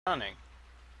stunning.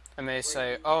 And they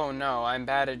say, oh no, I'm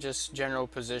bad at just general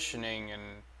positioning and...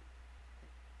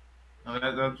 No,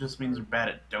 that just means you're bad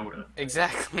at Dota.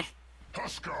 Exactly.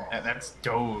 Huskar! That's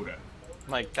Dota.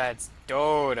 Like, that's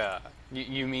Dota.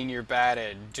 You mean you're bad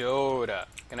at Dota.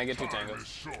 Can I get two Time tangos? is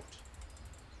short.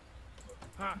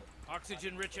 Huh.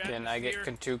 Oxygen-rich Can I atmosphere.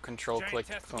 get two control Giant click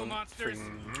testicle from monsters.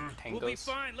 freaking We'll be tangos?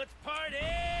 fine. Let's party!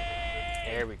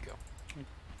 There we go.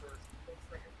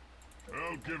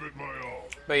 I'll give it my all.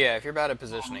 But yeah, if you're bad at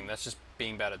positioning, that's just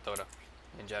being bad at Dota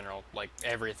in general. Like,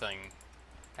 everything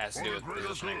has to For do the with greater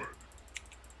positioning. good.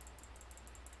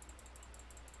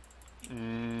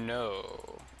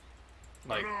 No.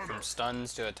 Like, from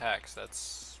stuns to attacks,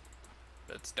 that's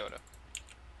Dota.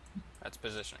 That's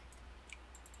positioning.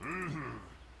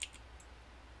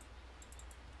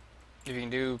 If you can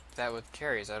do that with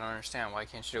carries, I don't understand. Why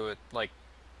can't you do it, like,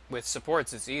 with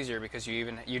supports it's easier because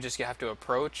you just have to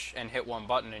approach and hit one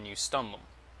button and you stun them.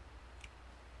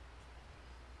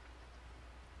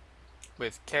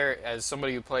 With as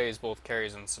somebody who plays both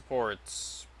carries and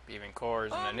supports, even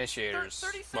cores and initiators,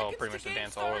 well, pretty much the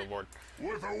dance all over the board,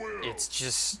 With a will.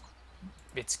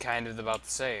 it's kind of about the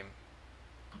same.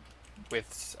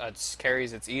 With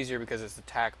carries it's easier because it's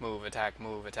attack, move, attack,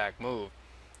 move, attack, move.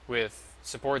 With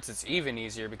supports it's even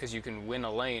easier because you can win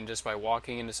a lane just by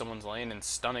walking into someone's lane and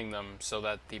stunning them so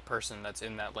that the person that's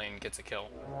in that lane gets a kill.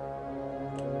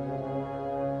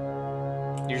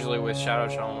 Usually with Shadow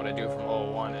Challenge, what I do from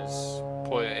level 1 is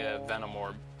put a Venom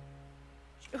Orb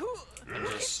and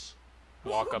just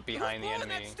walk up behind the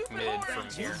enemy mid from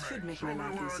here. Should make Show my me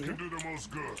life where I easier. can do the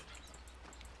most good.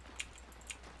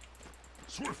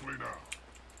 Swiftly now.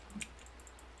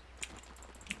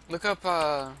 Look up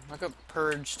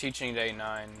Purge Teaching Day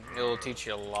 9. It'll teach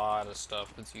you a lot of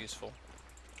stuff that's useful,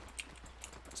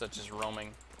 such as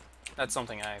roaming. That's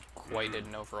something I quite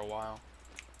didn't know for a while.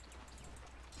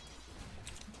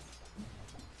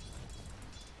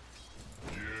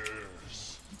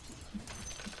 Yes.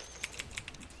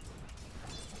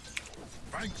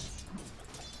 Thanks.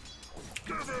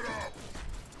 Give it up.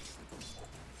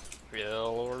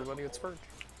 Real everybody gets Purge.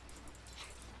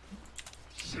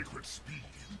 Secret speed.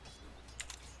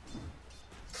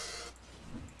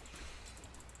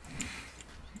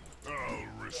 I'll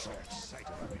recite sight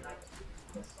of you.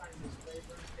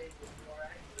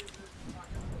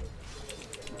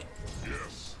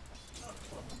 Yes.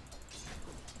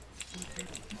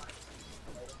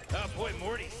 Oh boy,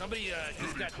 Morty! Somebody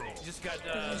just got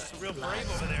real brave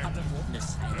over there. There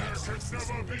can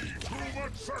never be too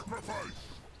much sacrifice.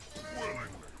 Willingly.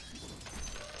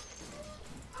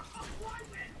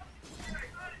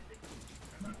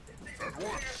 At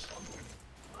once.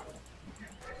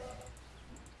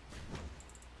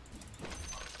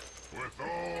 With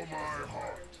all my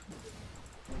heart.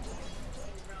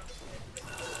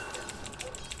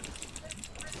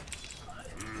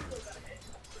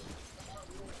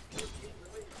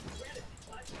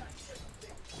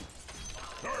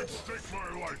 I'd stake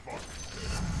my life on it.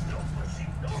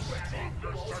 The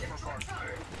sacrifice.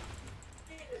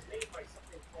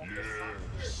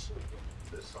 Yes.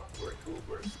 The software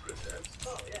Coolverse presents.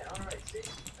 Oh yeah, all right. See,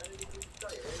 I didn't even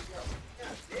tell you. There you go.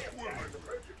 God damn, guys, the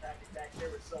merger packet back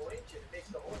there is so ancient it makes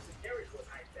the horse and carriage look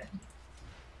high tech.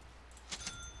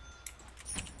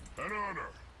 An honor.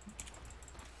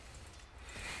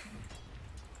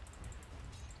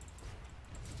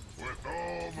 With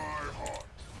all my heart.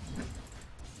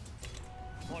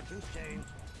 Fortune's changed.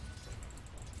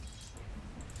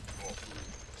 Offering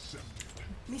accepted.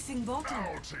 Missing bottom.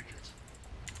 I'll take it.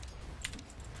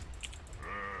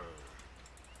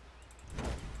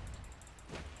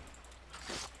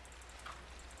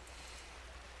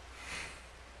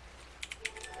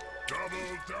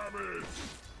 Double damage.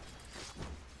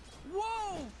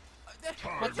 Whoa!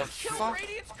 What the Kill fuck?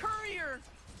 Radiant's courier!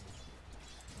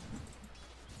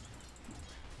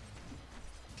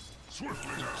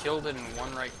 Swiftly now. Killed it in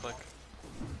one right click.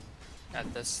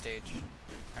 At this stage.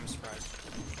 I'm surprised.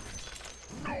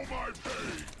 Know my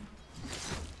pain.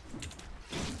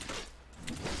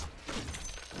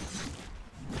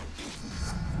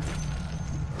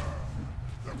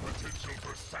 The potential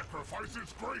for sacrifice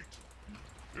is great.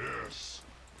 Yes.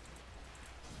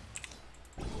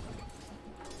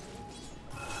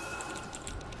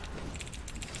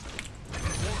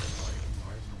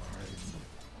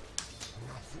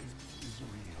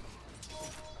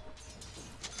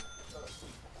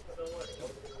 Don't worry, I'm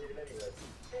gonna read it anyways.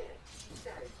 Man,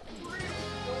 guys,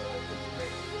 really?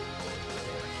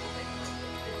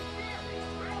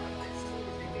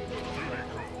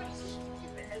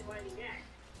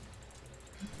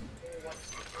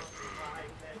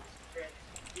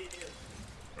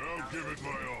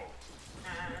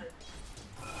 hand.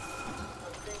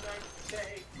 Something I can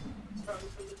say, tongue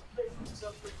for the things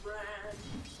of the brand.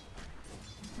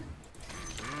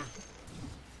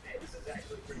 Hey, this is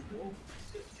actually pretty cool.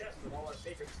 It's just chess with all our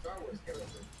favorite Star Wars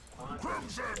characters.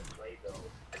 Crimson! Play though.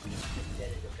 Just get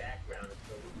in the background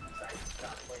until we decide to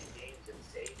stop playing games and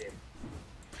save him.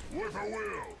 With a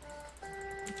will!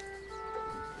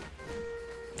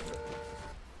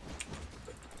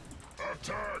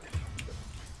 Attack!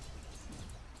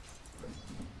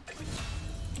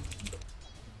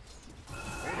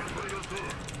 For the greater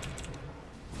good!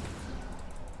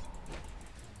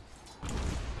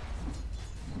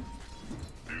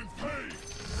 In pain,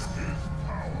 his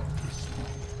power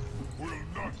will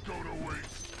not go to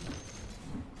waste.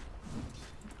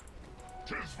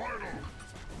 'Tis vital!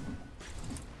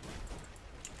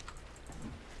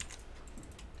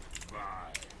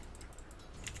 Bye.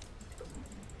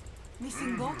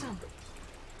 Missing bottom.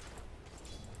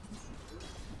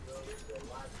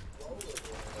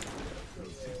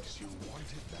 Methinks you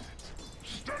wanted that.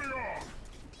 Steady on!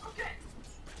 Okay.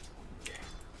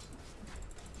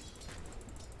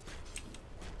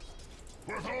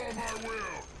 With all my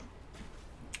will!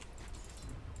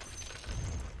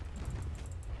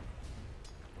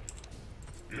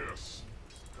 Yes.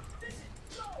 This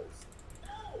is Ghost! No!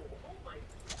 Oh my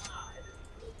god!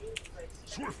 The games I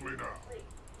see Swiftly now. play.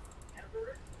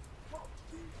 Ever? Well,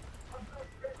 I'm not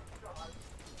ready, God.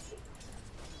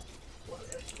 Well,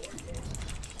 that's your game.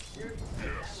 Here's the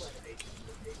Yes. animation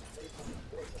that they play from the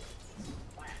portal.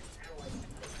 Flash, analyze it.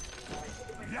 I think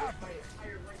if I Yeah. got my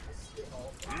entire life to skill,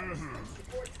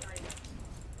 before tonight,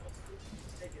 I'll switch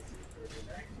to take a seat for the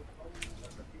actual phone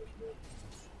number feels good.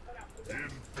 Cut out the In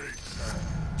fate's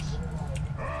hands.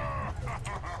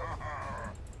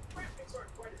 graphics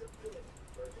aren't quite as appealing as the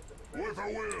version, but the With a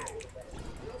will!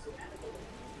 we also added the link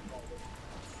called it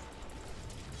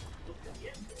Look at the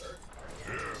Emperor,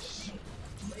 Yes.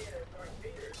 play it as Darth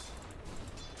Vader.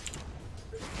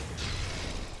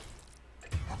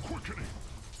 A quickening.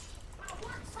 When a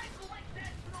work cycle like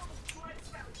that can almost drive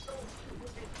sound so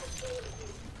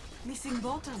Missing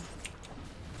bottom.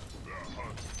 The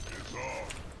hunt is on.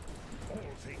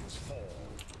 All things fall.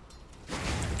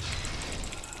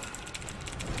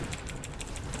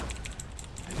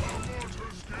 A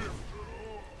mortar's gift.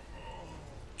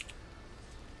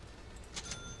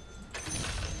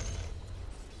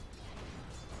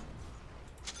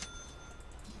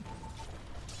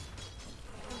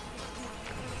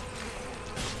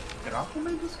 Did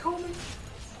Aquaman just call me?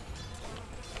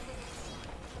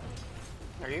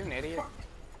 Are you an idiot?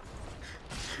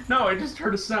 No, I just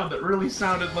heard a sound that really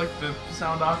sounded like the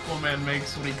sound Aquaman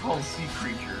makes when he calls sea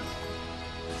creatures.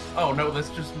 Oh no, that's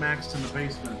just Max in the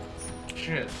basement.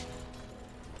 Shit.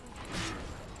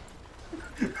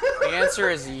 The answer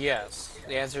is yes.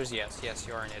 The answer is yes. Yes,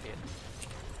 you are an idiot.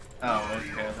 Oh,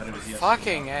 okay, I thought it was yes.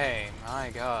 Fucking A. My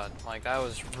god. Like, that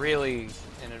was really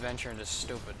an adventure into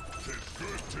stupid. 'Tis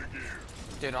good to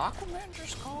give. Did Aquaman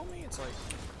just call me? It's like,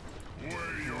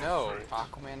 Weigh your no. fate.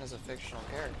 Aquaman is a fictional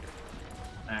character.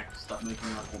 Max, stop making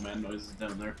Aquaman noises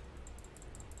down there.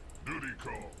 Duty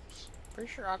calls. Pretty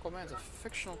sure Aquaman's a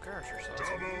fictional character, so it's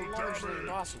Double largely damage.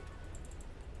 impossible.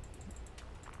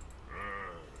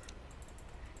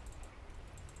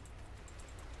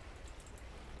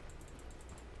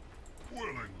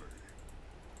 Willingly.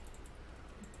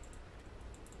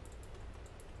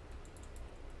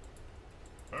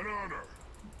 An honor.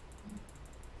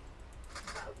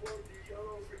 I wonder y'all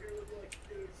over here look like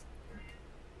this.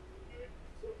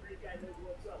 So for you guys know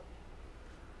what's up.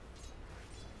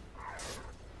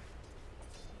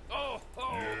 Oh,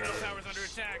 middle tower's under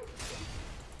attack.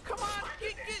 Come on,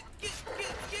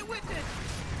 get with it.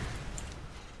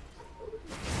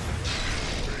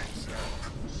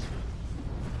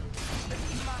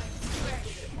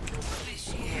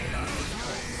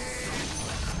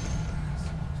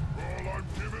 All I'm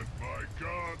given, my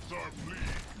gods are pleased.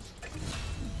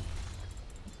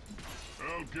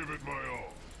 I'll give it my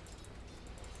all.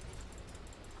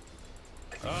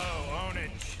 Oh,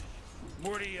 ownage.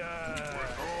 Morty,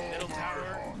 all middle my tower.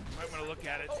 heart. Might want to look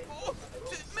at it. Oh,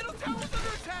 middle tower's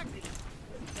under attack.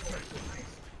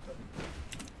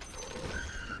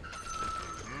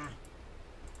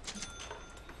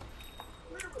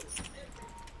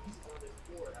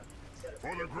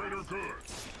 For the greater good.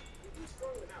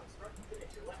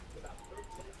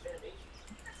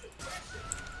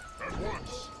 At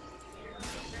once.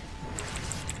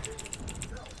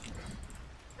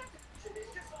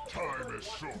 Time is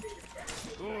short.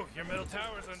 Ooh, your middle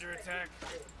tower's under attack.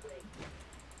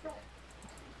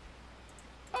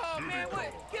 Oh man,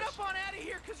 what? Get up on out of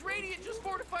here, cause Radiant just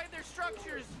fortified their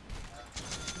structures.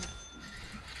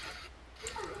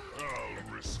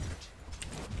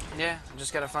 Yeah, I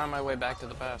just gotta find my way back to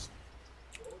the past.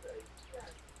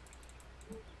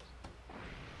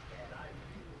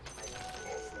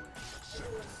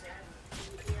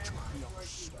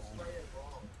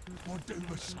 Or do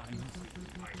the same.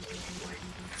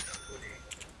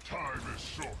 Time is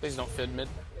short. Please don't fid mid.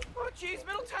 Oh jeez,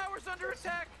 middle tower's under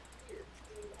attack.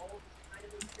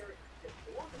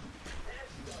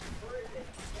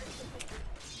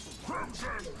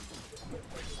 Crimson!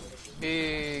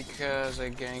 Because I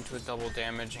ganked with double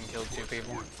damage and killed 2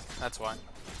 people. That's why.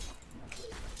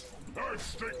 I'd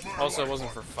stake my Also, it life wasn't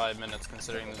on for 5 minutes,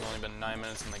 considering there's only been 9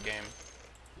 minutes in the game.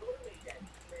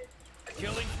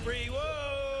 Killing spree,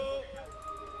 whoa!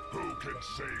 who can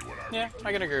say what I Yeah,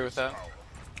 I can agree with that.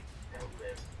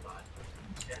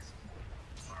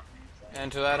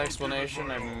 And to that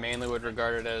explanation, I mainly would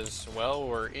regard it as, well,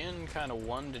 we're in kind of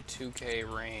 1 to 2k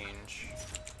range.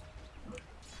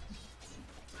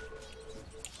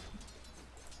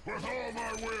 With all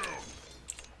my will!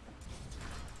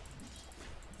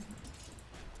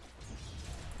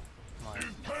 Like,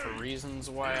 for reasons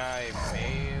why I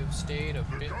may have stayed a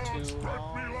The bit gods too grant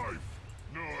me long. life,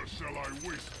 nor shall I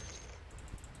waste it.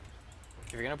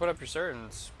 If you're gonna put up your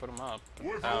certains, put them up.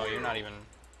 With Oh, will. you're not even...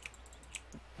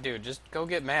 Dude, just go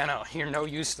get mana. You're no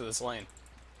use to this lane.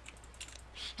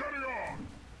 Steady on!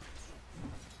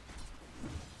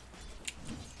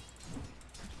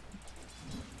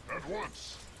 At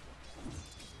once!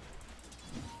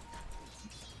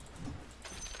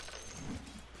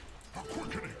 A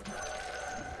quickening!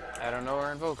 I don't know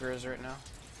where Invoker is right now.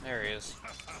 There he is.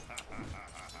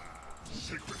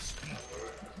 Sacred speed!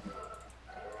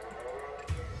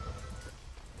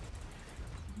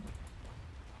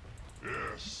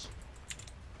 Yes.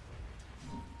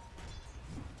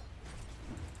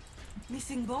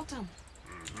 Missing bottom.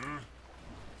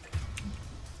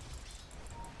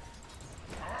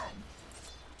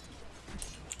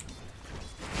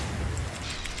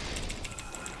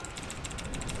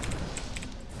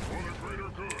 For the greater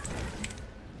good.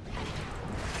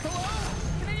 Hello?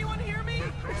 Can anyone hear me?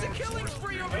 It's a killing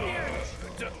spree over here.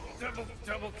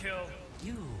 Double kill.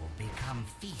 You become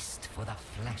feast for the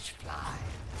flesh fly.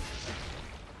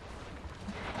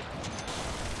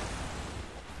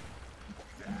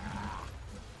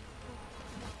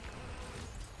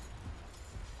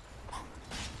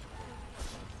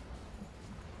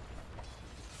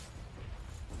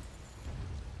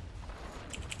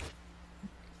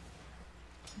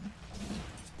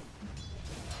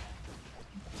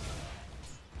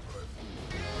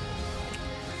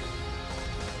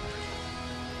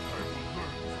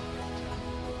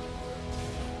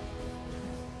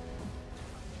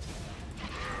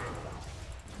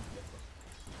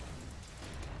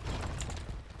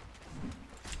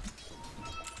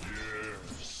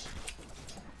 Yes.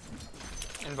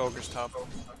 Invoker's top. The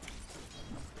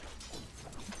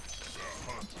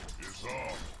hunt is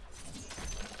on.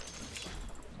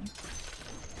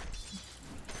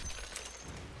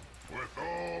 With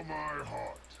all my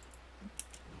heart.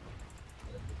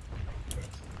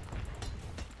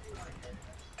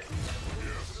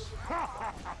 Yes.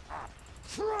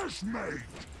 Fresh mate!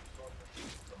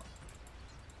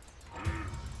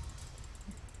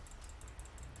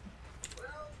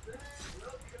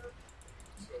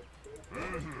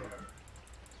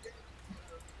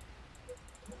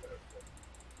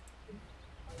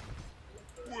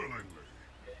 Willingly.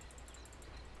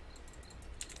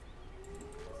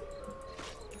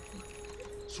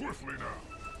 Swiftly now.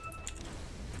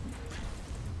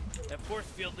 That force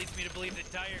field leads me to believe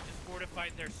that Dire just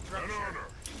fortified their An structure. honor.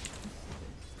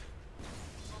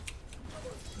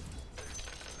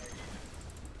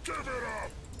 Give it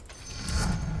up!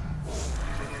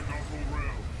 To the noble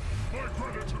realm, my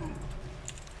gratitude!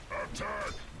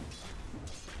 Attack!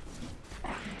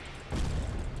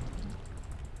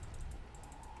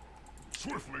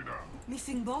 Swiftly now!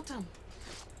 Missing bottom.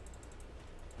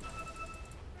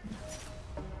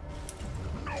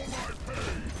 Know my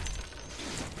pain!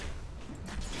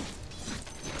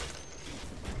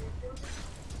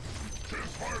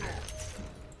 Tis vital!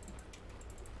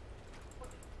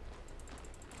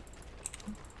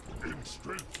 In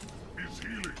strength is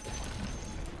healing.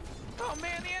 Oh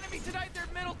man, the enemy denied their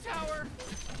middle tower.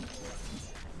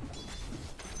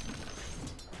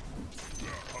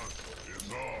 The hunt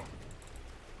is on.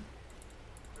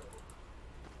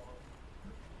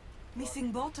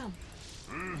 Missing bottom.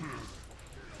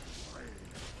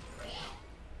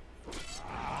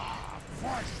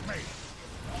 Fresh mate!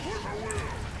 With a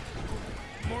will!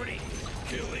 Morty,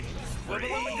 killing spree. They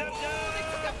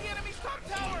took up the enemy's top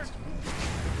tower.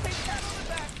 Hey, pat on the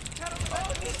back. Pat on the back.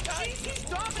 Oh, he's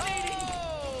dominating.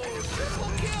 Oh,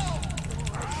 triple kill.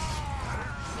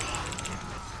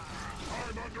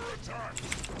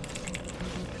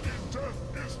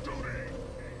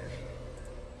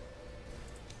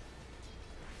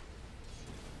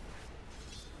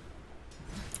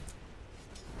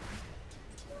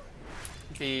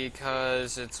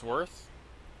 Because it's worth.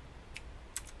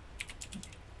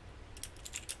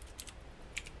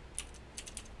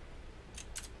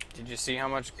 Did you see how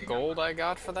much gold I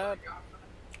got for that?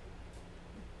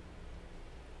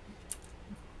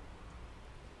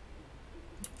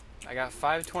 I got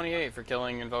 528 for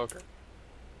killing Invoker.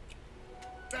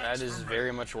 That is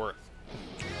very much worth.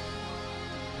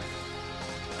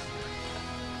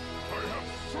 I have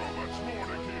so much more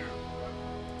to give.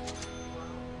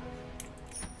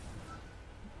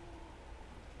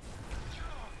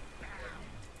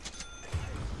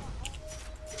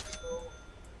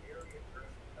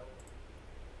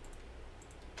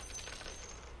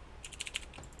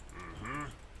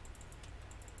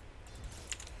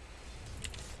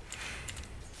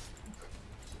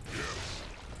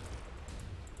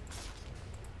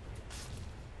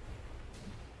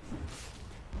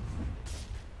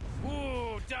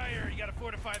 Ooh, Dire, you gotta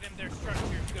fortify them their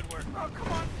structures. Good work. Oh,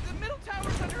 come on. The middle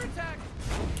tower's under attack.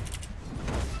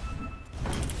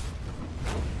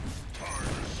 Time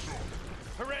is short.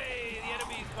 Hooray! The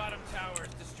enemy's bottom tower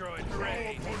is destroyed. Draw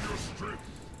Hooray! upon your strength.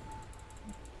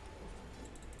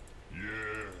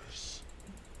 Yes.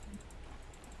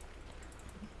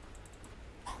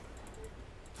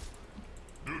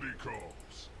 Duty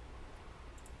calls.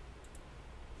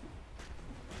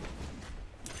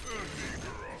 An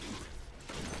eager offering.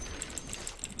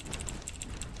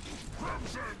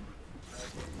 Crimson!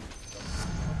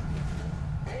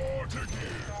 More to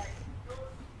give.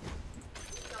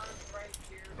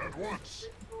 At once.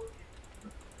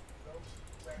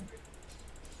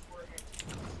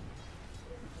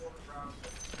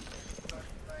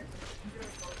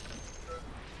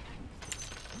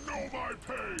 Know my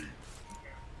pain.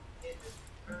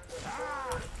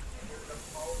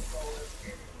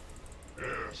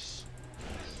 Yes.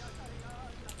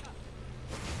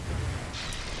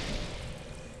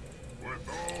 With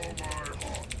all my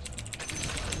heart.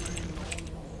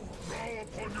 Draw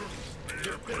upon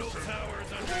your Middle tower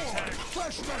is under attack.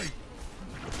 flashlight.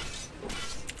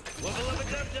 Level up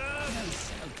a dub-dub!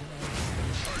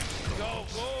 Go,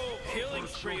 go! Killing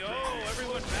spree! Oh,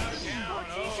 everyone bow down!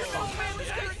 Oh, man, this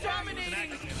guy's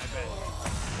dominating!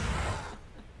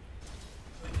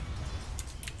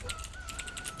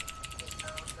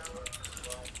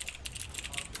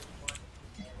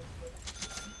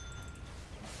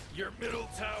 Your middle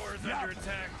tower is under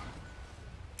attack.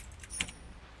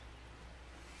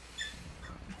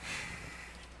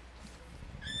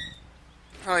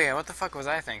 Oh yeah, what the fuck was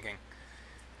I thinking?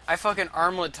 I fucking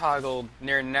armlet toggled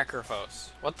near Necrophos.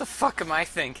 What the fuck am I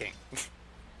thinking?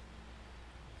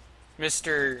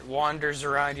 Mr. wanders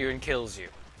around you and kills you.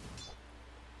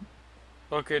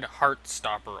 Fucking Heart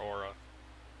Stopper aura.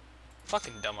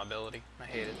 Fucking dumb ability. I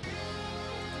hate it.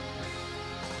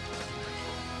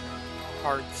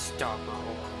 Heart Stopper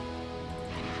aura.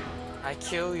 I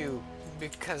kill you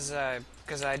because I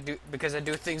do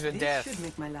things with This death. should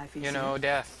make my life easier. You know,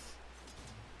 death.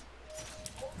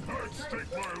 I'd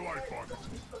stake my life on it.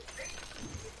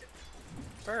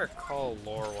 If I recall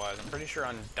lore-wise, I'm pretty sure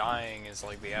Undying is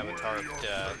like the avatar of Wear your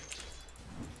death.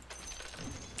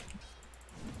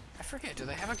 I forget, do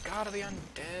they have a god of the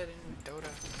undead in Dota?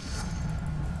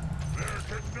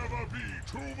 There can never be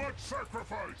too much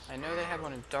sacrifice. I know they had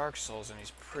one in Dark Souls and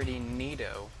he's pretty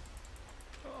neato.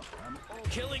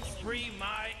 Killing spree,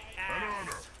 my An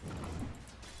honor. ass!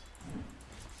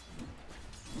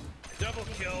 Double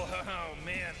kill, oh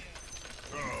man.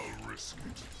 I'll risk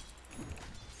it.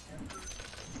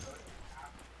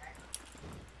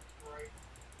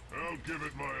 I'll give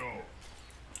it my all.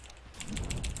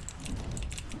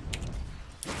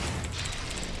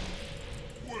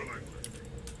 Willingly.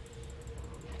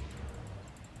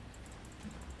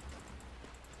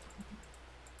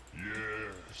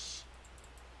 Yes.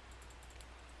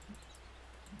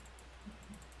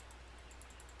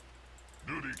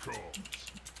 Duty calls.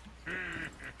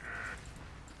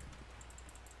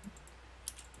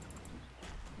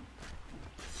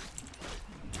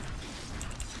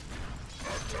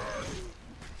 Attack!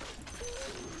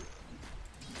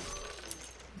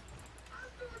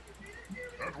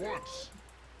 At once!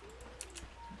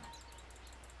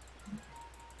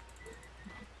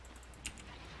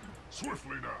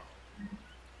 Swiftly now!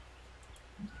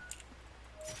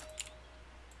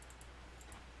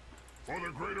 For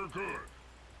the greater good!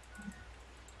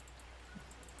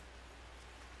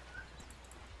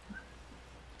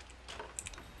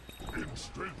 In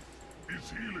strength is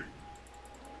healing.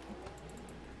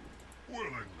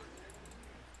 Willingly.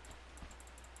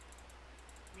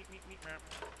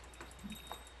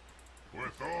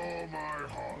 With all my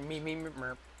heart. Me,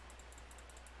 merp.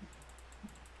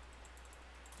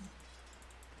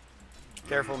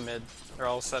 Careful mid. They're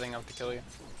all setting up to kill you.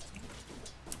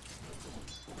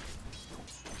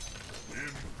 In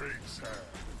fate's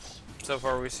hands. So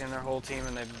far we've seen their whole team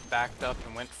and they've backed up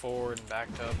and went forward and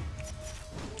backed up.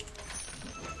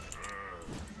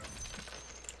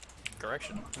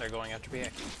 Correction. They're going after BA.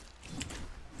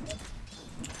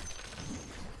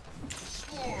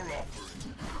 Small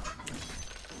offering.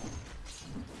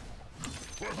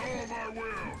 With all my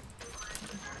will.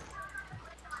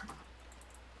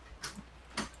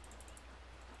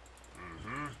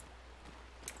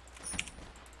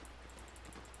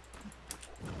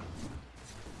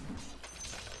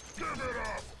 Give it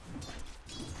up!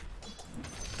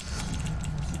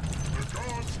 The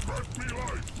gods grant me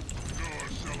life, nor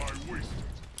shall I waste it.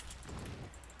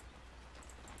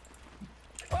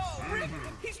 Oh, Rick!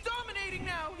 He's dominating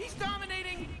now! He's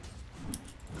dominating!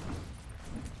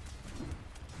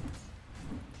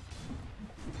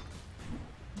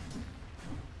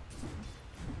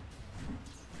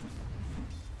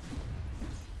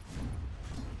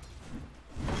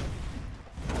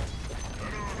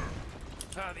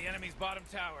 Ah, the enemy's bottom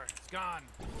tower. It's gone.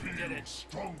 We did it.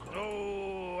 Stronger.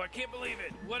 Oh, I can't believe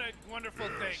it. What a wonderful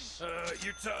Yes. thing.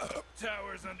 Your top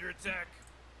tower's under attack.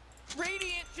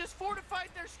 Radiant just fortified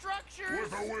their structures.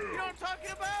 With a will. You know what I'm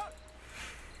talking about?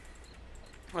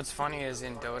 What's funny is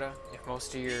in Dota, if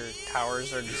most of your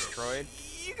towers are destroyed,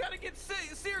 You gotta get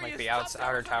serious. like the Top outer tower's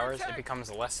under towers, it attack.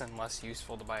 becomes less and less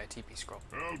useful to buy a TP scroll.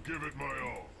 I'll give it my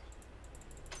all.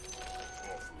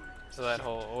 Offering. So that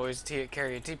whole always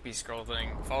carry a TP scroll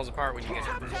thing falls apart when you get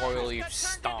Top towers royally got turned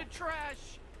stomped. into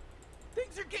trash.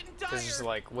 Things are getting dire. This is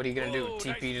like, what are you gonna do? Whoa, TP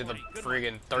nice to the play. Good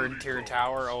friggin' third tier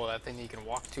tower? Oh, that thing you can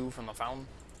walk to from the fountain?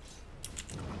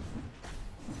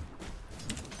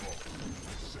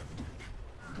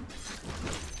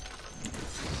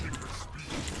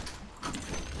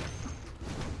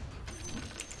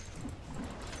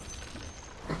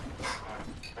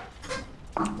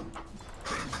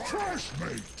 Trash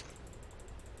mate!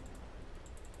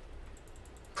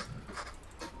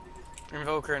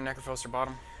 Invoker and Necrophos are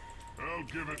bottom. I'll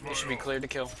give it my They should be all. cleared to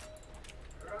kill.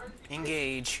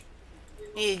 Engage.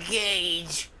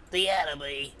 Engage the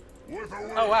enemy. With a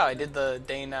will. Oh wow, I did the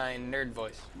day 9 nerd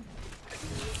voice.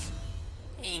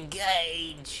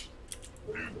 Engage.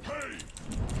 In pain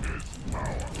is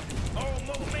power.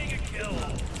 Oh, mega kill.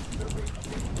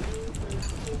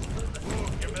 Ooh,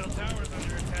 your middle tower's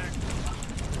under attack.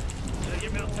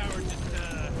 Your middle tower just did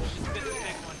a big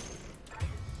one.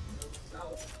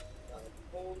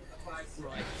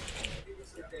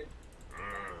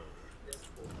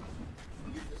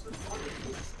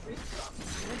 I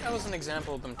think that was an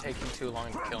example of them taking too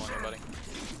long to kill anybody.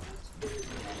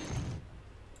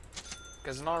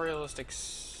 Because in all realistic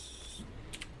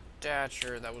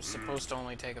stature, that was supposed to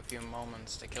only take a few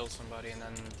moments to kill somebody, and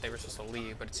then they were supposed to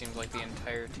leave, but it seems like the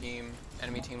entire team,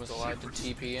 enemy team, was allowed to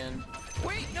TP in.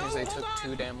 Wait, no, Because they hold took on.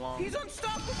 too damn long. He's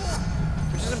unstoppable.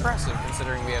 Which is impressive,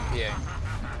 considering we have PA.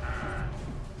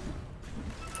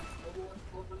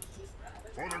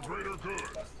 For the greater good.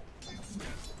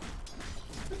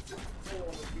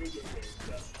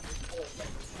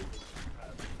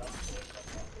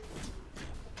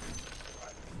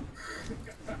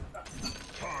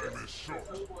 Time is short.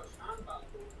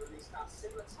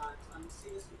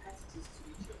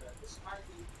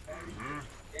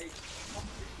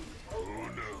 Oh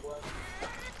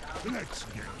no. Let's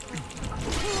get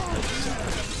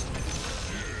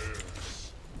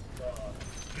Yes.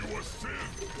 You are sin.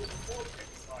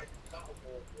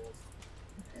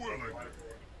 Willingly.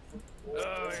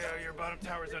 Oh, yeah, your bottom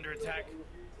tower's under attack.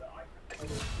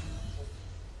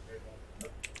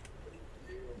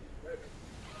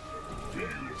 You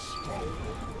spoke.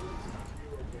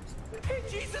 Hey,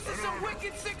 Jesus, this is some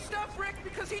wicked sick stuff, Rick,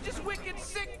 because he just wicked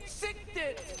sicked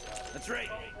it. That's right.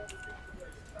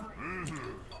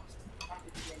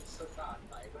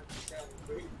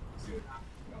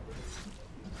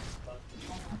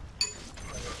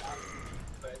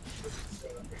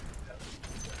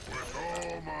 With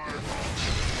all my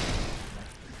heart.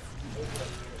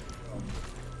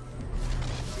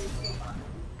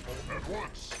 At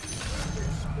once.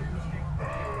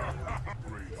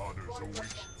 Great honors await you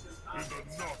in the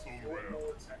Nothel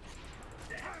realm.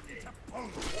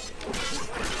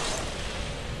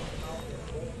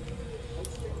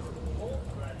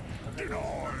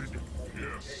 Denied.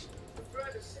 Yes.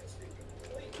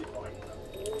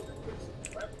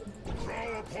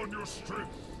 Draw upon your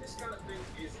strength.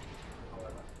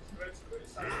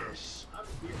 Yes.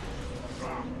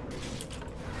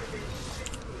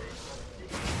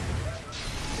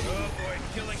 Oh boy,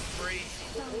 killing spree.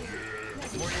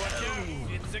 Or watch out,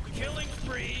 it's a killing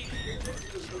spree.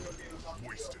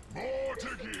 wasted. More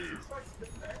to give.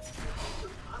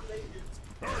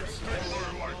 I stole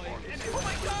their life on it. Oh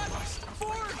my god!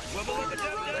 Ford! Wubba Lubba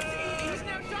Dub Dub! He's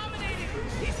now dominating!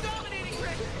 He's dominating,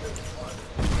 Rick!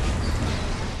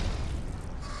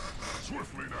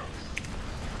 Swiftly now.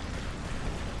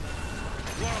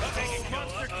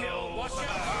 Monster kill! Watch out!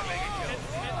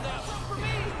 Heads up! For me!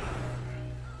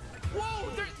 Whoa!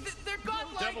 They're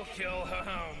godlike! Double kill!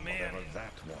 Oh man! Whatever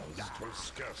that was, 'twas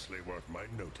scarcely worth my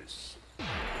notice.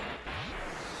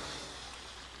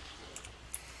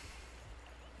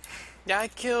 Yeah, I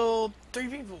killed 3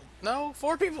 people. No,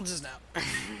 4 people just now.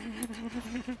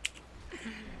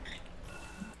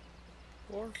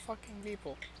 4 fucking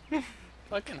people.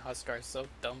 Fucking Huskar's so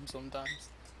dumb sometimes.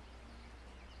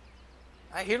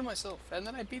 I healed myself, and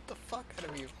then I beat the fuck out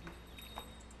of you.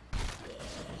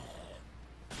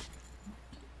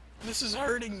 This is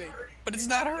hurting me, but it's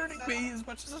not hurting me as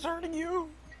much as it's hurting you.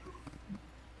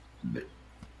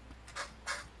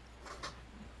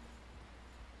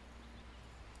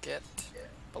 Get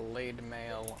blade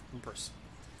mail bristle.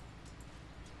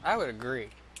 I would agree.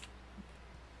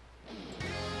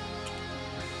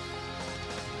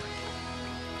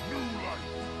 New life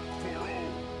for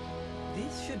all.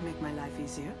 This should make my life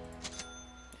easier.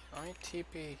 Let me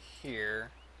TP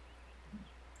here,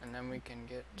 and then we can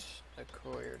get the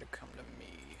courier to come to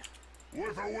me.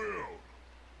 With a will.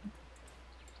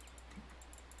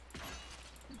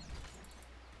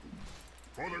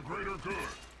 For the greater good.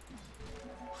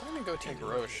 I'm gonna go take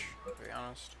Roche, to be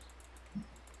honest. It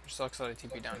sucks that I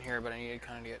TP down here, but I needed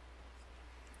kind of get...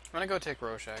 I'm gonna go take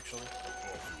Roche, actually.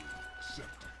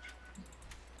 Accepted.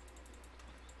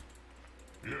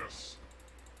 Yes.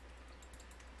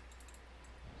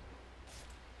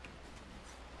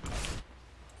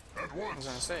 At I was once.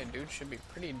 gonna say, dude should be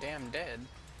pretty damn dead.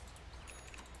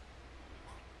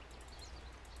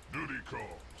 Duty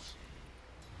calls.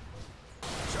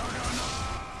 Time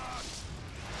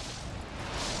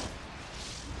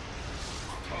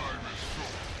is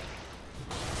short.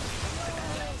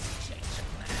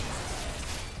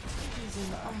 It is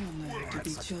an honor to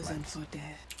be chosen for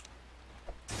death.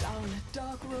 Down a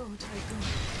dark road I go.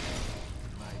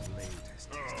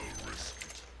 I'll risk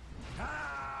it.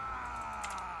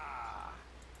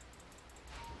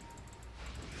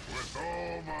 With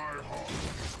all my heart.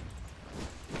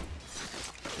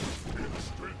 Its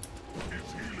strength,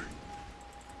 its healing.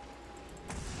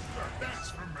 That's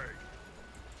for me.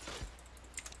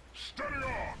 Steady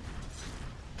on.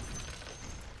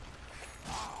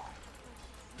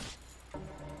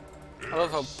 I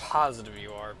love how positive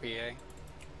you are, PA.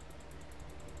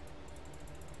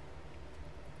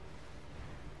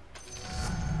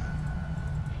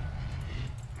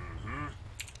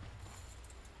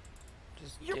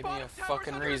 Just Your give me a bottom tower's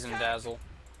fucking under reason, attack. Dazzle.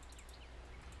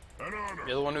 An honor.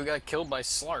 You're the one who got killed by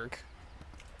Slark.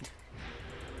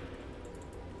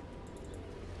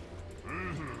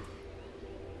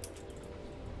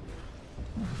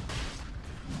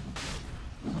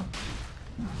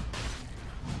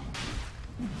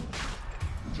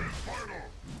 Tis vital.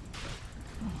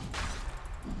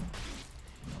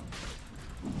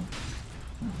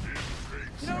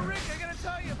 You know, Rick, I gotta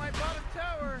tell you, my bottom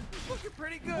tower is looking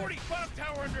pretty good. 40, bottom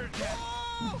tower under attack.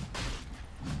 Oh!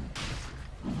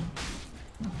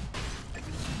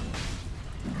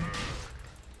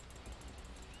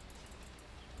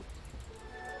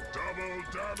 Double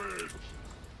damage.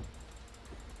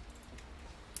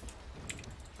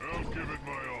 I'll give it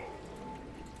my all.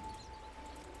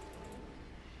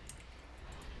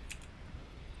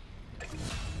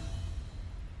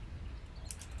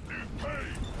 In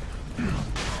pain.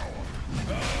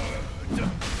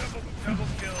 Double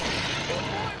kill. Oh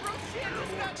boy, Roshan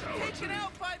just got taken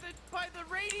out by the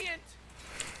Radiant.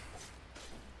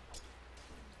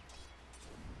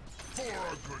 For a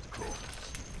good cause.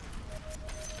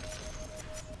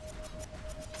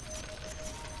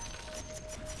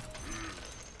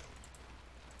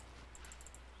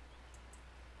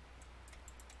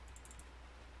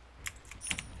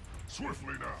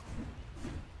 Swiftly now.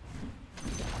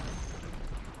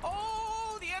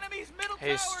 Oh, the enemy's middle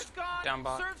Haste, tower's gone. down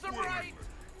bot. Serves them right.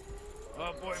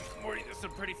 Oh boy, Morty, there's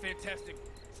some pretty fantastic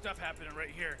stuff happening right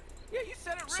here. Yeah, you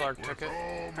said it, Rick. Slark With took it.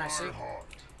 all my I see. heart.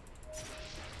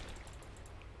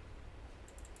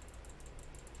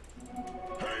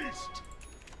 Haste!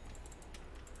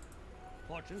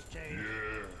 Fortune's change.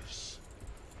 Yes.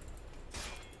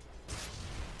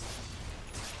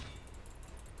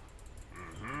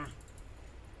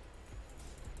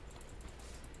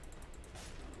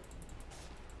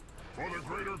 For the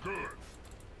greater good.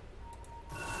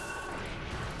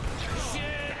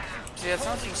 Shit! Yeah, it's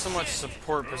not so much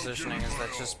support positioning as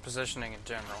that's just positioning in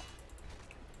general.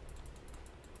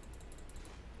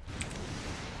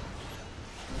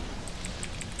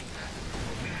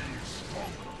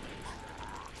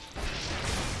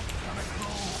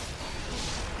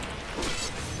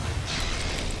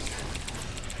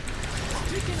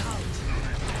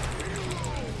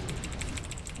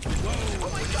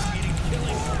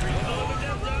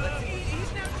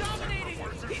 He's now dominating!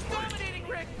 He's dominating,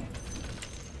 Rick!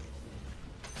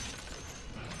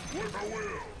 With a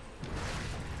will!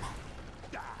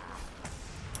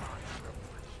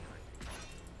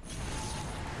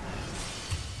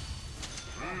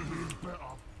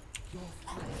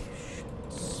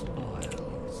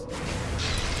 Spoils.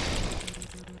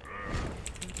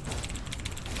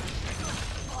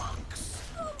 Bunks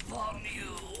upon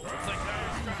you. Looks like our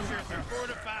structures are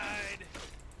fortified.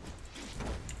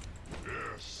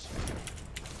 Yes.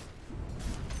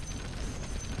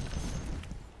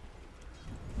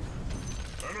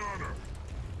 An honor.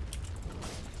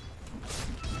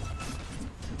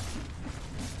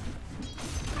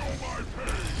 Know my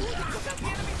pain. Look at the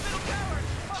enemy's middle tower!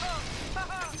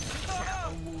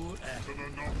 To the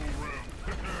noble realm.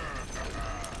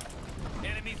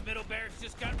 Enemy's middle barracks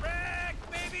just got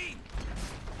wrecked, baby!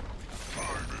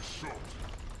 Time is short.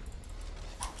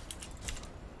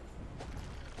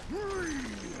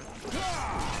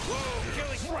 Whoa,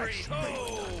 killing spree!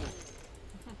 Oh!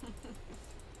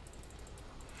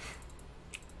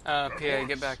 PA,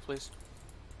 get back, please.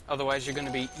 Otherwise, you're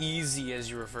gonna be easy as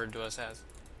you referred to us as.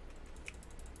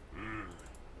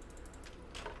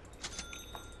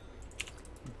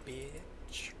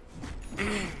 Bitch. The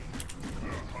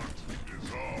hunt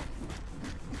is on.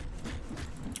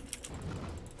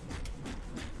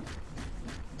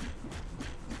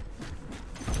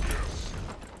 Yes.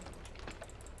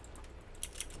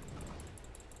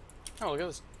 Oh, look at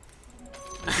this.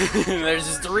 There's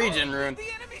just a regen rune.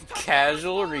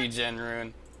 Casual regen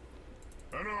rune.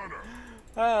 An honor.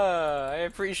 I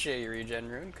appreciate your regen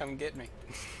rune. Come get me.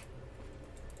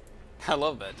 I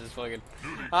love that. Just fucking.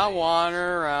 I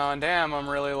wander around. Damn, I'm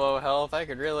really low health. I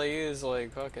could really use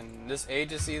like fucking this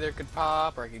Aegis either could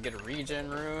pop, or I could get a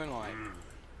regen rune. Like,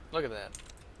 look at that.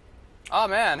 Oh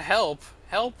man, help!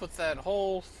 Help with that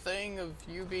whole thing of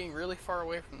you being really far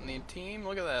away from the team.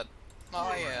 Look at that.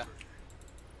 Oh yeah.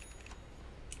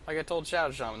 Like I told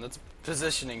Shadow Shaman, that's a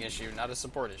positioning issue, not a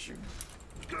support issue.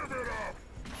 Give it up.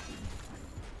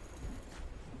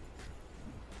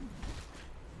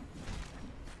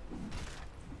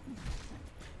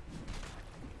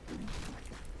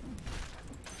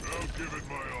 I'll give it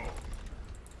my all.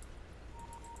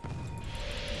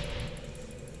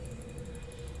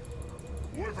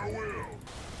 With a will.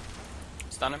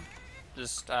 Stun him.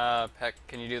 Just, heck,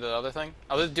 can you do the other thing?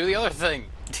 Oh, do the other thing!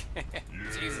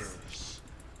 Jesus. Yes.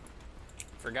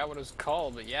 Forgot what it was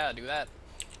called, but yeah, do that.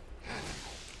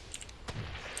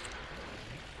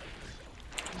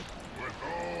 With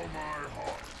all my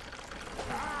heart.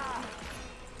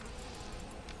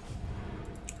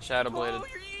 Shadow bladed. Oh,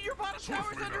 your bottom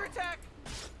tower's under attack!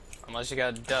 Unless you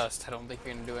got dust, I don't think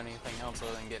you're gonna do anything else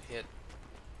other than get hit.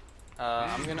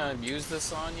 I'm gonna use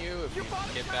this on you if you Your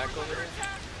bottom get tower's back over under here.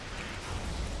 attack!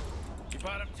 Your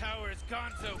bottom tower is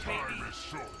gonzo, Time baby! is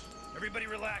short. Everybody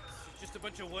relax. It's just a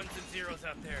bunch of ones and zeros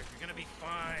out there. You're gonna be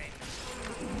fine.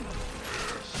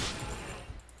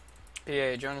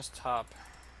 PA, join us top.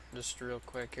 Just real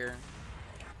quick here.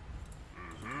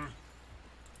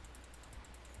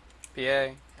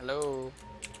 PA, hello.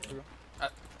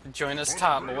 Join us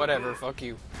top, but whatever, fuck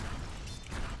you.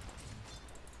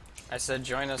 I said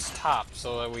join us top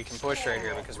so that we can push right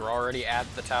here because we're already at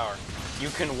the tower. You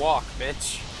can walk,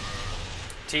 bitch.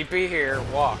 TP here,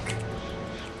 walk.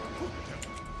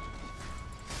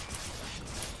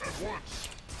 At once.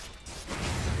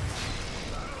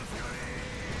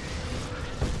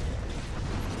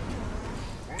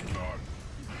 One nod.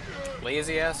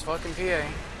 Lazy ass fucking PA.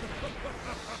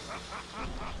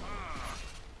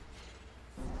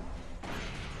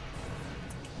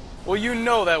 Well, you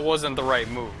know that wasn't the right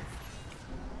move.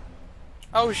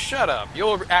 Oh, shut up.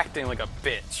 You're acting like a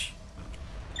bitch.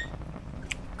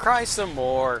 Cry some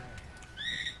more.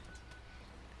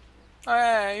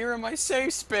 Hey, you're in my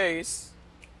safe space.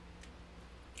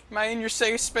 Am I in your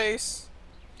safe space?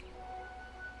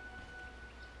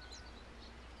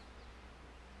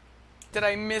 Did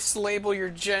I mislabel your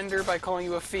gender by calling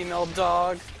you a female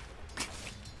dog?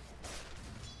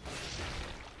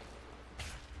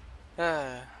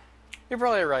 You're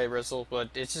probably right, Bristle, but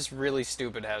it's just really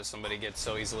stupid to have somebody get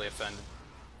so easily offended.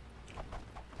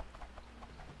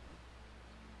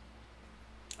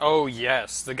 Oh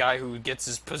yes, the guy who gets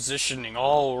his positioning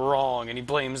all wrong and he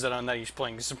blames it on that he's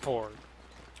playing support.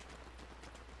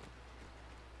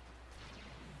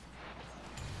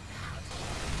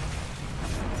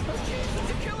 It's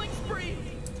a killing spree!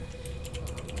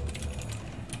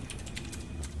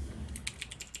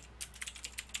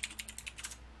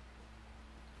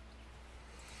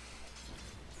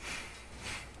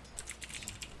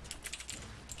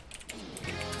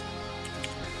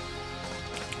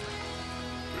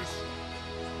 This,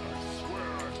 I swear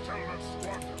I tell that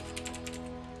squatter.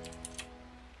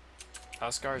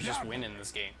 Huskar's just winning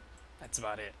this game. That's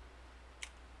about it.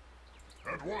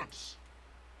 At once.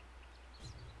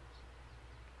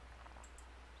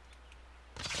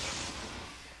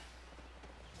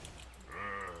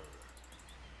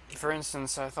 For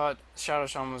instance, I thought Shadow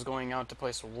Shaman was going out to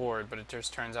place a ward, but it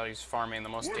just turns out he's farming in the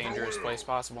most dangerous place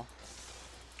possible.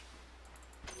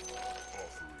 Offering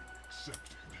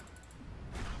accepted.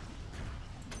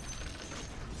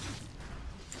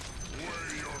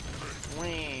 Weigh your fate.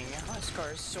 Wing,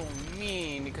 Huskar is so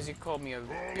mean because he called me a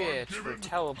bitch for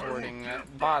teleporting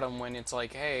at bottom when it's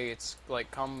like, hey, it's like,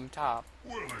 come top.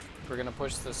 Willingly. We're gonna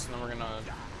push this and then we're gonna,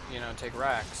 you know, take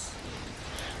racks.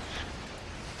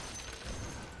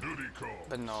 Duty call.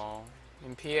 But no.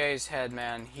 In PA's head,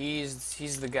 man, he's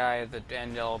the guy at the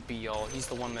end all be all. He's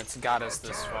the one that's got us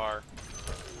this far.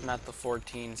 Not the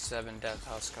 14-7 Death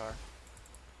Huskar.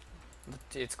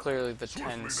 It's clearly the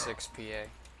 10-6 PA.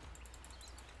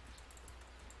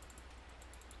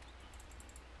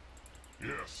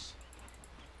 Yes.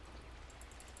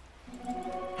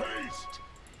 Haste.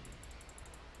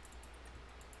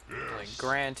 Yes. Like,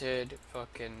 granted,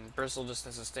 fucking Bristle just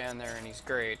has to stand there and he's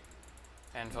great.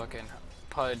 And fucking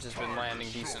Pudge has been landing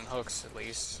decent hooks, at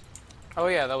least. Oh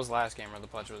yeah, that was last game where the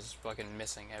Pudge was fucking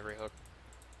missing every hook.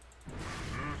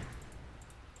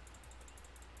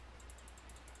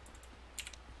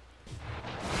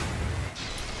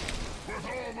 With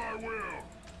all my will.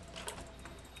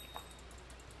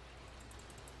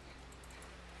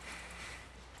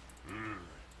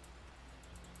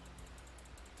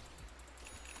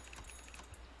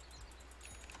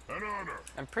 An honor.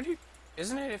 I'm pretty...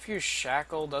 Isn't it if you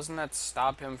shackle, doesn't that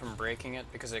stop him from breaking it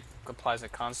because it applies a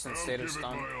constant I'll state give of it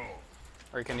stun? my all.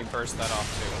 Or can you burst that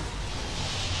off too?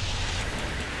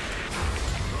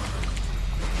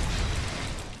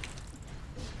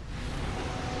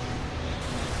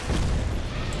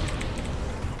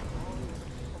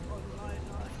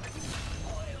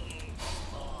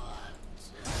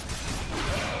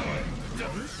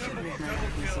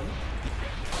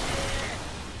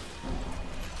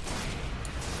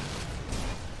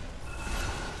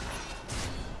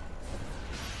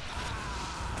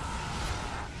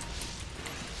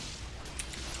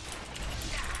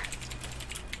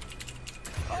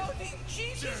 Oh,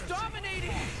 jeez, he's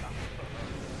dominating!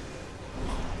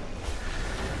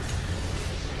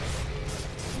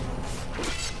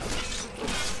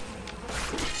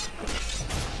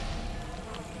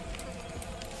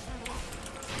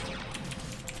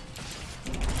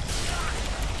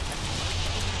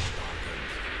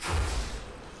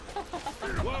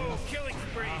 Whoa, killing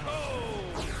spree! Oh!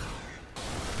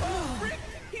 Oh, Rick!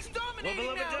 He's dominating Wubba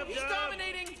lubba now! dub He's dub.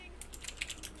 dominating!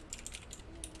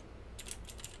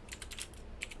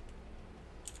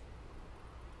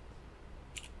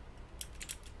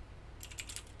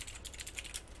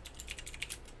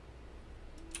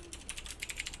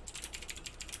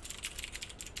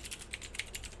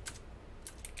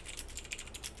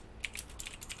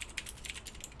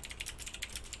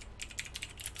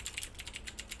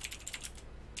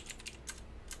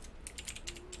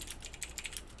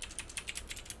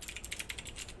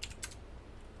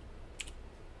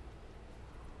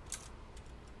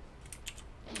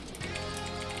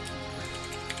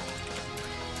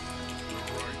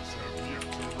 The rights have yet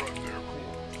to run their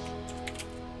course.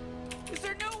 Is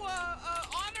there no,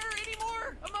 honor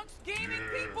anymore amongst gaming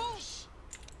people? Yes.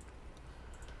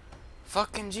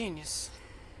 Fucking genius.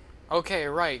 Okay,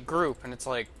 right, group. And it's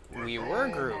like, we With were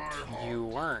all grouped. my You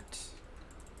weren't.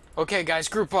 Okay, guys,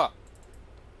 group up.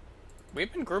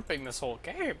 We've been grouping this whole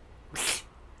game.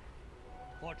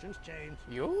 Fortunes change.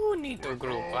 You need to With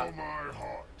group all up. my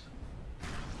heart.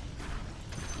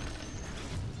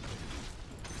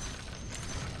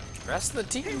 Rest of the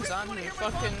team's on the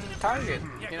fucking target.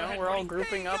 You know, we're all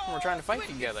grouping up and we're trying to fight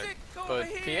together. But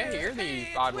PA, you're the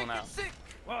odd one out.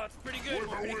 Well, it's pretty good.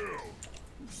 With a will.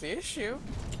 It's the issue.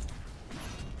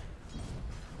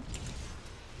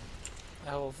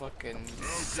 That whole fucking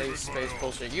safe space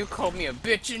bullshit. You called me a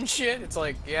bitch and shit? It's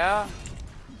like, yeah?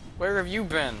 Where have you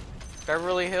been?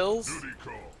 Beverly Hills? Duty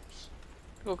calls.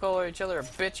 People call each other a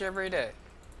bitch every day.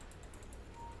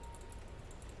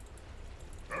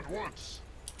 once.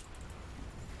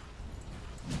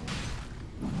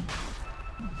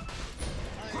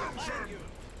 Crimson!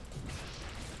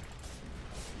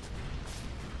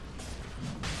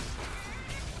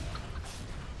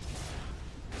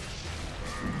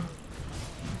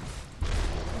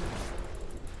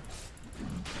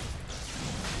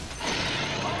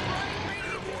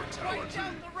 Wiped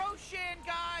out the Roshan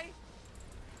guy!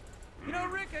 You know,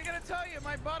 Rick, I gotta tell you,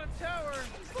 my bottom tower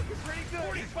is looking pretty good.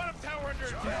 40 bottom tower under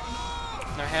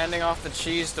attack. They're handing off the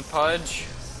cheese to Pudge.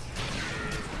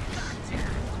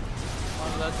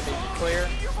 Want that to be clear.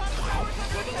 Your bottom tower's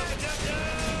under attack.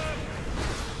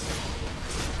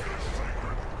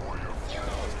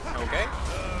 Okay.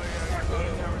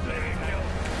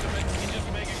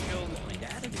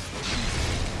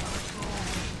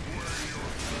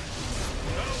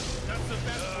 That's the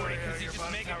best for you, because he just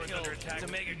mega killed. It's a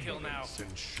mega kill now.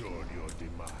 Ensure your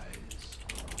demise.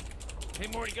 Hey,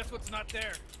 Morty, guess what's not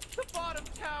there? The bottom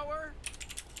tower.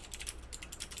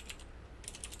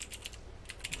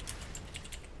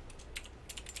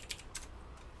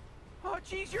 Oh,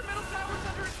 jeez, your middle tower's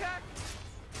under attack.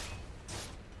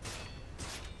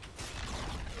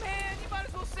 Man, you might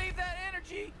as well save that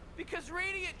energy, because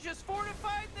Radiant just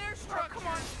fortified their structure. Oh, come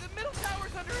on, the middle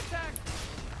tower's under attack.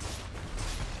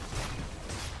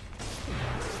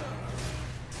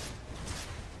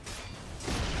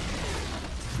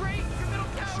 Great, your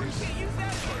middle tower, you can't use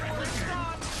that anymore. It's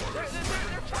gone.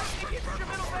 They're fighting against your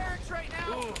middle barracks right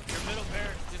now. Ooh, your middle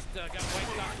barracks just got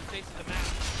wiped off the face of the map.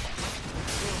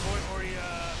 Ooh, boy, Morty,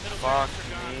 middle Fuck barracks are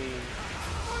gone. me.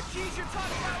 Oh, jeez, your top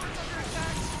tower's under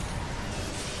attack.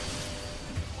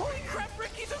 Holy crap,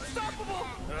 Rick, he's unstoppable.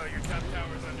 Oh, your top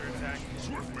tower's under attack.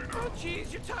 Oh,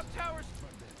 jeez, your top tower's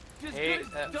just Hate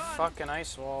good that done. fucking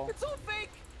ice wall. It's all fake.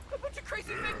 A bunch of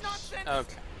crazy fake nonsense.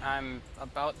 Okay, I'm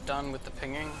about done with the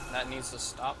pinging. That needs to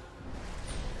stop.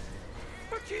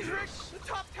 Oh, jeez, Rick, the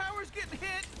top tower's getting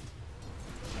hit.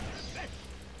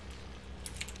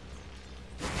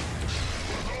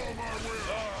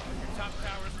 Oh, your top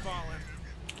tower's falling.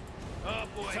 Oh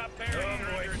boy. Top barracks are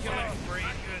under killing spree.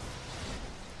 Not good.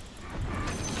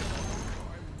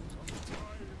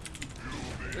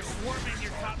 They're swarming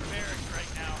your top barracks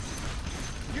right now.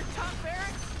 Your top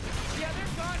barracks? Yeah,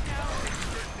 they're gone now.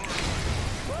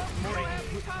 Well, we don't have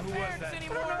any top barracks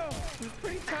anymore. It was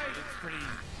pretty tight. It's pretty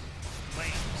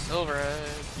lame. Silver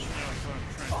Edge.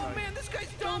 Oh man, this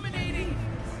guy's dominating.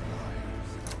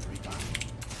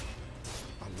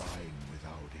 A line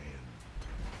without end.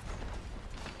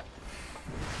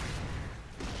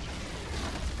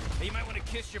 Hey, you might want to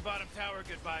kiss your bottom tower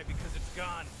goodbye because it's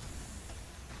gone.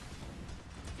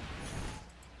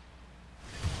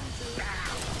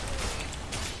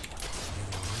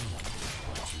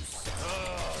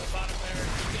 Oh, the bottom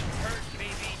barracks is getting hurt,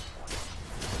 baby.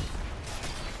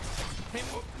 Hey,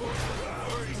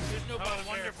 there's no bottom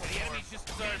wonderful. The enemy's just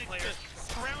started to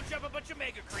scrounge up a bunch of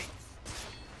mega creeps.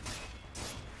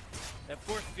 That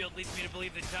force field leads me to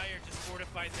believe the Dire just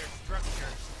fortified their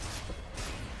structure.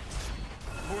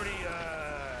 40,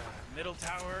 middle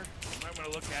tower. You might want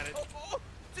to look at it. Oh,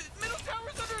 middle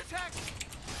tower's under attack!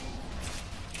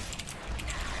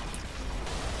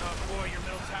 Oh boy, your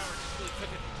middle tower just really took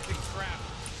a big crap.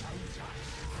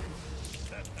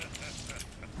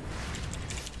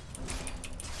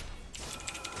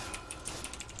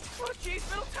 Oh jeez,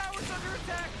 middle tower's under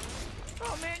attack!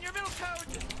 Oh man, your middle tower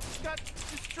just got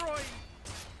destroyed.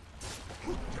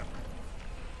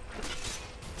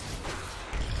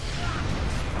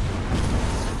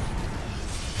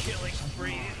 Killing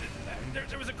spree.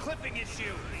 There was a clipping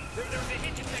issue. There was a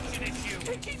hit detection issue.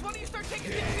 Hey, jeez, why don't you start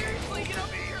taking things seriously? You know,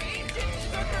 your agent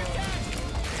is under attack.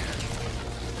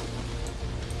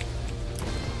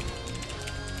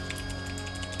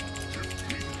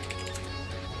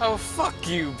 Oh, fuck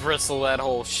you, Bristle, that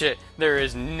whole shit. There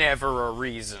is never a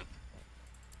reason.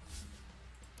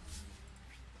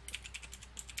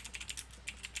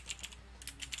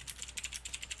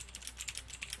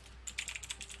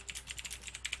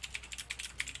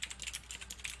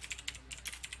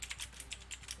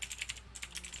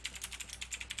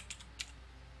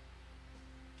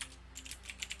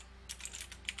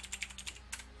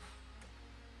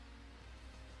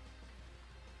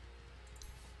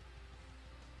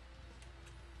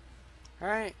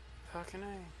 Alright, fucking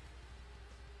A.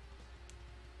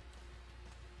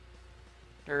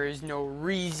 There is no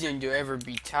reason to ever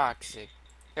be toxic.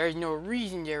 There is no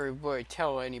reason to ever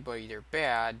tell anybody they're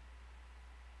bad.